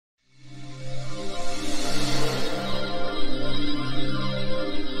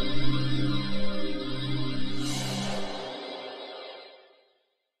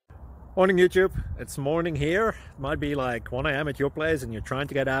Morning YouTube, it's morning here. It might be like 1 a.m. at your place and you're trying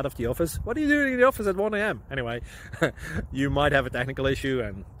to get out of the office. What are you doing in the office at 1 a.m? Anyway, you might have a technical issue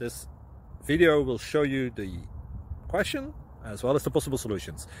and this video will show you the question as well as the possible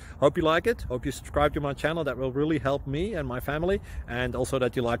solutions. Hope you like it, hope you subscribe to my channel. That will really help me and my family, and also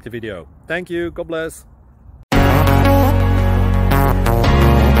that you like the video. Thank you, God bless.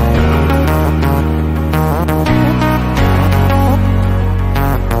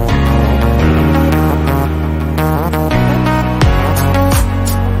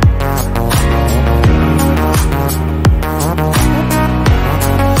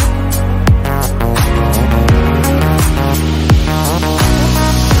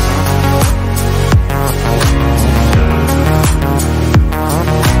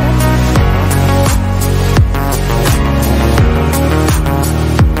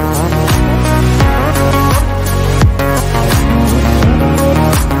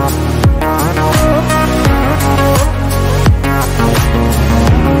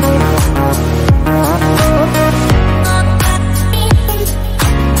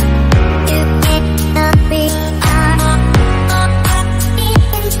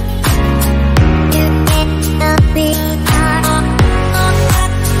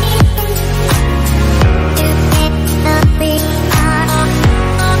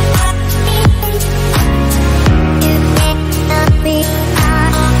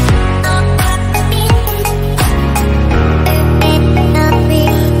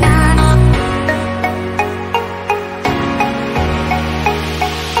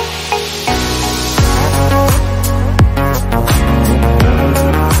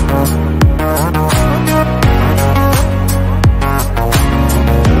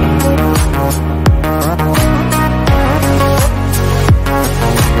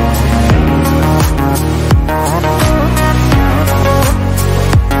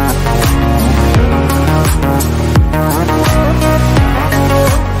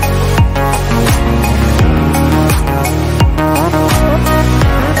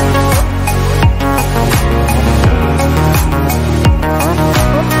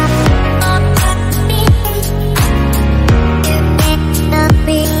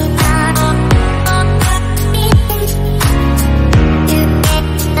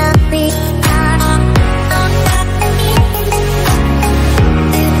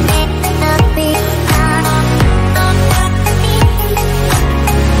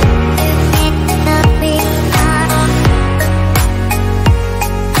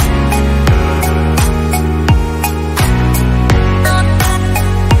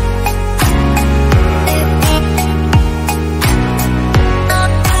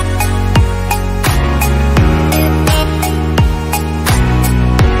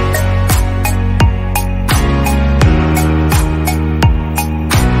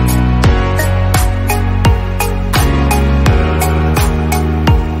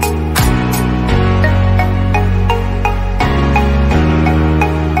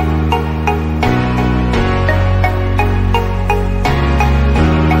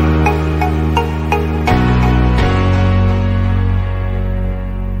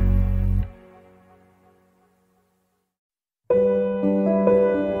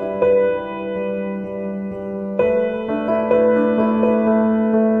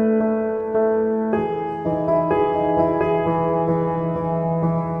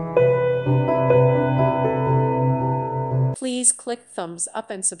 Please click thumbs up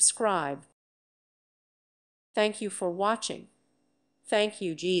and subscribe. Thank you for watching. Thank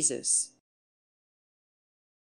you, Jesus.